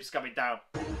whole ship's coming down.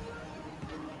 The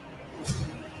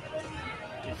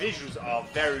visuals are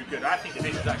very good. I think the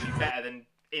visuals are actually better than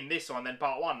in this one than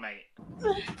part 1, mate.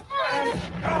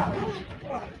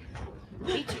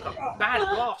 He took a bad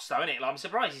blast, though, innit? Like, I'm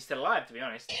surprised he's still alive, to be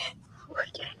honest.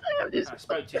 I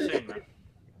spoke too soon, man.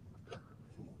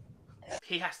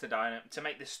 He has to die, innit? To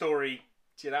make the story,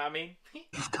 do you know what I mean?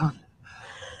 You've done.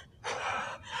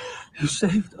 You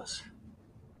saved us.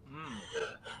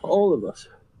 All of us.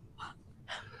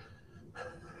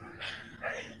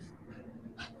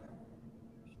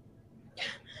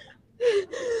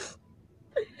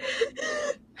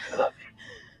 I love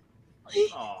you.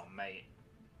 Oh, mate.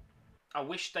 I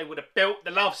wish they would have built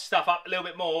the love stuff up a little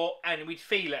bit more and we'd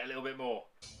feel it a little bit more.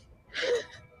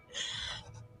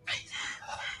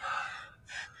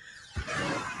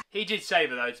 He did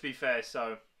save her, though, to be fair,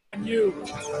 so... And you.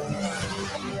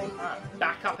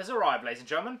 Backup has arrived, ladies and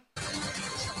gentlemen.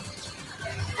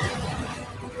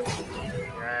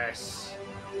 Yes.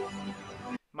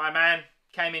 My man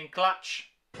came in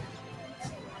clutch.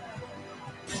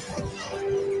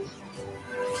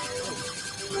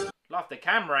 Love the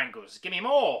camera angles. Give me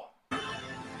more.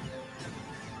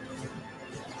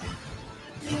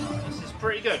 This is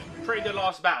pretty good. Pretty good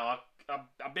last battle.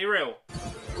 I'll be real.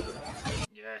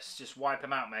 Yes, just wipe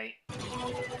him out, mate. They're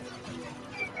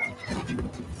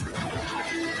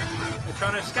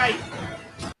trying to escape.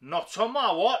 Not on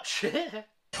my watch.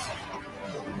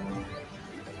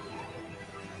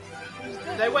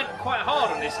 They went quite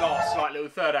hard on this last little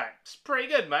third act. It's pretty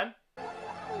good, man.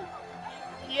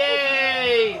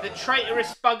 Yay! The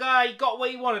traitorous bugger, he got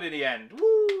what he wanted in the end.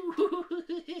 Woo!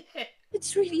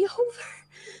 It's really over.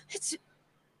 It's... Do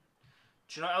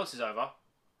you know what else is over?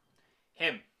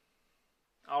 Him.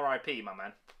 R.I.P., my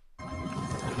man.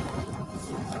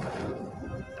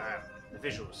 Damn, the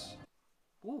visuals.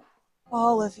 Woo.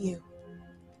 All of you.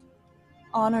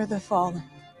 Honor the fallen.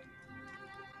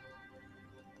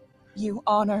 You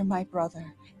honor my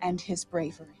brother and his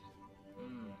bravery.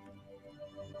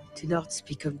 Do not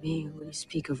speak of me when you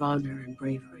speak of honor and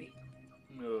bravery.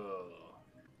 No.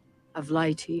 I've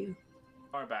lied to you.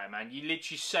 Don't worry about it, man. You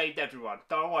literally saved everyone.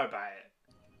 Don't worry about it.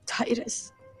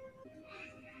 Titus.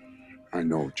 I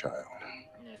know, child.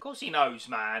 Yeah, of course he knows,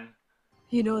 man.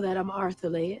 You know that I'm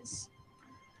Arthelaus,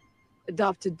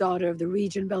 adopted daughter of the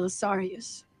Regent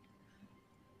Belisarius,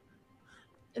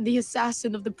 and the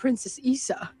assassin of the Princess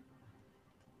Issa.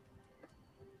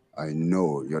 I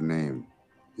know your name,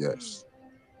 yes.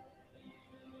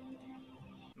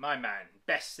 My man,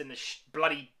 best in the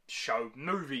bloody show,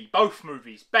 movie, both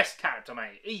movies, best character,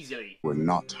 mate, easily. We're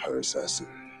not her assassin.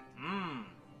 Hmm.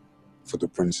 For the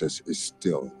princess is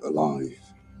still alive.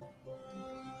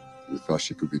 You thought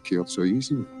she could be killed so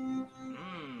easily?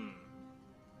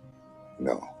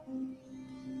 No.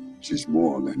 She's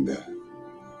more than that.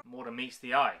 More than meets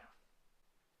the eye.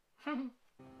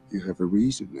 You have a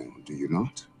reason now, do you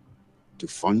not? To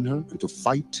find her and to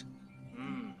fight?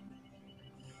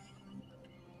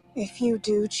 If you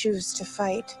do choose to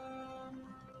fight,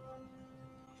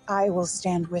 I will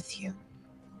stand with you.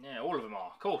 Yeah, all of them are,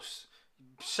 of course.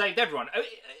 Saved everyone.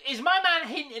 Is my man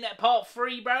hinting at part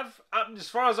 3, bruv? As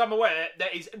far as I'm aware, there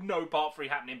is no part 3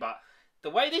 happening, but the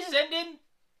way this is ending,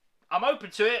 I'm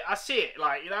open to it. I see it,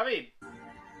 like, you know what I mean?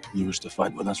 You wish to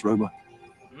fight with us, Roma?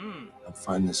 And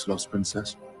find this lost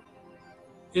princess?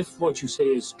 If what you say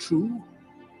is true,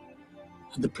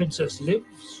 and the princess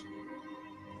lives,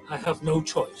 I have no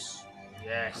choice.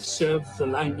 Yes. I've served the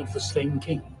line of the slain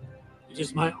king. It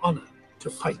is my honor to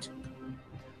fight.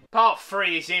 Part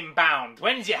 3 is inbound.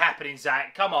 When's it happening,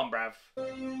 Zack? Come on, bruv.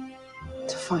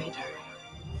 To find her.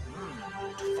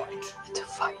 To fight. To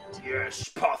fight. Yes,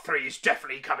 part 3 is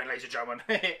definitely coming, ladies and gentlemen.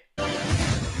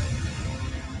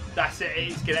 That's it.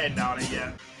 It's gonna end now,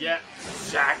 yeah. Yeah.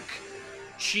 Zack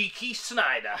Cheeky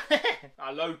Snyder.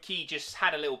 I low-key just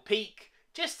had a little peek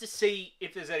just to see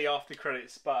if there's any after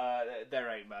credits, but there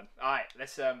ain't, man. Alright,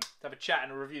 let's have a chat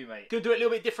and a review, mate. Gonna do it a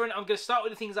little bit different. I'm gonna start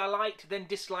with the things I liked, then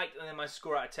disliked, and then my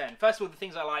score out of 10. First of all, the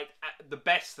things I liked, the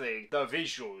best thing, the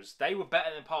visuals. They were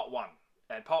better than part 1.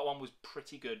 And part 1 was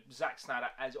pretty good. Zack Snyder,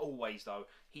 as always, though,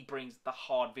 he brings the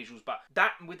hard visuals. But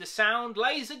that, with the sound,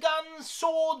 laser guns,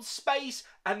 swords, space,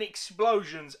 and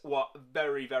explosions were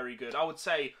very, very good. I would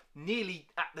say nearly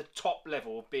at the top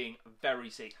level of being very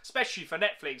sick. Especially for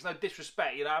Netflix, no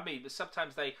disrespect, you know what I mean? But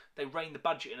sometimes they rein the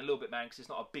budget in a little bit, man, because it's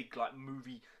not a big, like,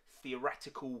 movie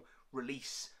theoretical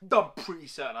release. I'm pretty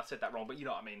certain I said that wrong, but you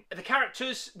know what I mean. The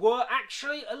characters were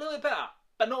actually a little bit better,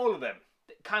 but not all of them.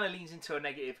 It kind of leans into a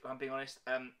negative, if I'm being honest.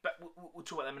 But we'll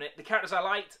talk about that in a minute. The characters I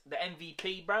liked, the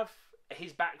MVP, bruv,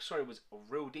 his backstory was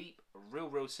real deep,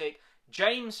 real sick.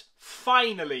 James,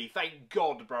 finally, thank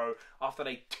God, bro, after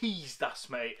they teased us,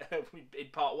 mate, in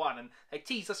part 1, and they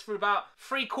teased us for about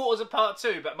 3/4 of part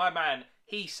 2, but my man,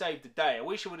 he saved the day. I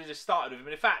wish I would have just started with him.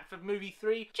 And in fact, for movie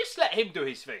 3, just let him do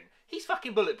his thing. He's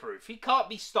fucking bulletproof. He can't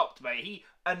be stopped, mate. He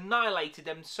annihilated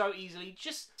them so easily.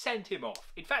 Just send him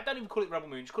off. In fact, don't even call it Rebel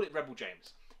Moon. Just call it Rebel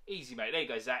James. Easy, mate. There you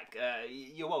go, Zack.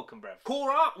 You're welcome, bruv.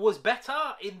 Cora was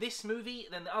better in this movie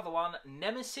than the other one.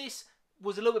 Nemesis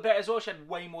was a little bit better as well. She had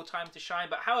way more time to shine.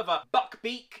 But however,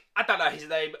 Buckbeak, I don't know his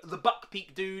name, the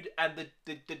Buckbeak dude and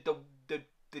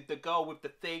the girl with the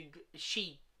thing,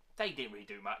 they didn't really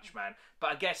do much, man.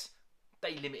 But I guess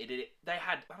they limited it. They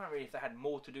had, I don't know really if they had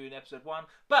more to do in episode 1,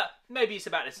 but maybe it's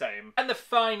about the same. And the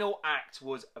final act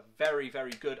was very,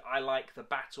 very good. I like the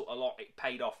battle a lot. It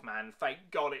paid off, man. Thank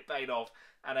God it paid off.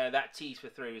 And that tease for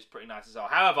 3 was pretty nice as well.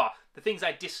 However, the things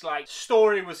I disliked,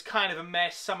 story was kind of a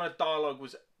mess. Some of the dialogue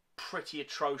was pretty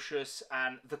atrocious.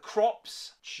 And the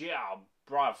crops, yeah,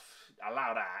 bruv,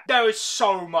 allow that. There was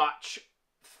so much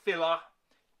filler,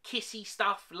 kissy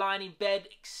stuff, lying in bed,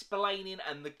 explaining,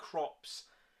 and the crops.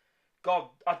 God,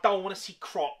 I don't want to see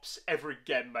crops ever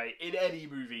again, mate, in any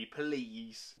movie,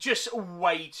 please. Just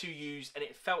way too used, and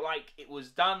it felt like it was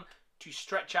done to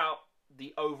stretch out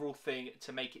the overall thing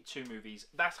to make it 2 movies.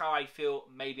 That's how I feel.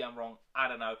 Maybe I'm wrong. I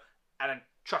don't know. And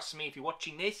trust me, if you're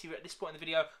watching this, if you're at this point in the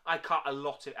video, I cut a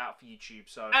lot of it out for YouTube.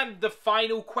 So, and the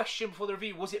final question before the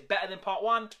review, was it better than part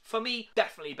 1? For me,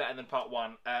 definitely better than part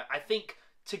 1. I think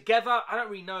together, I don't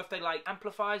really know if they like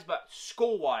amplifies, but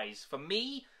score-wise, for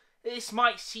me, this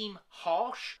might seem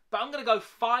harsh, but I'm going to go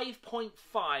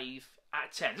 5.5 out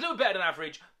of 10. A little better than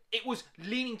average. It was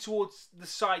leaning towards the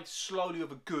side slowly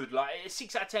of a good. Like, a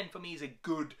 6 out of 10 for me is a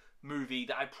good movie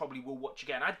that I probably will watch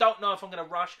again. I don't know if I'm going to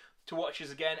rush to watch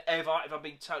this again, ever, if I'm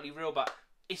being totally real, but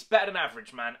It's better than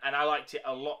average, man, and I liked it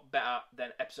a lot better than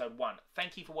episode 1.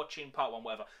 Thank you for watching part 1,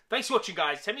 whatever. Thanks for watching,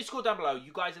 guys. Tell me a score down below.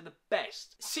 You guys are the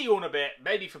best. See you all in a bit.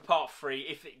 Maybe for part 3,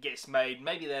 if it gets made.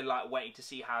 Maybe they're like waiting to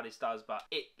see how this does, but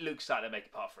it looks like they're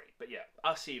making part 3. But yeah,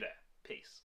 I'll see you there. Peace.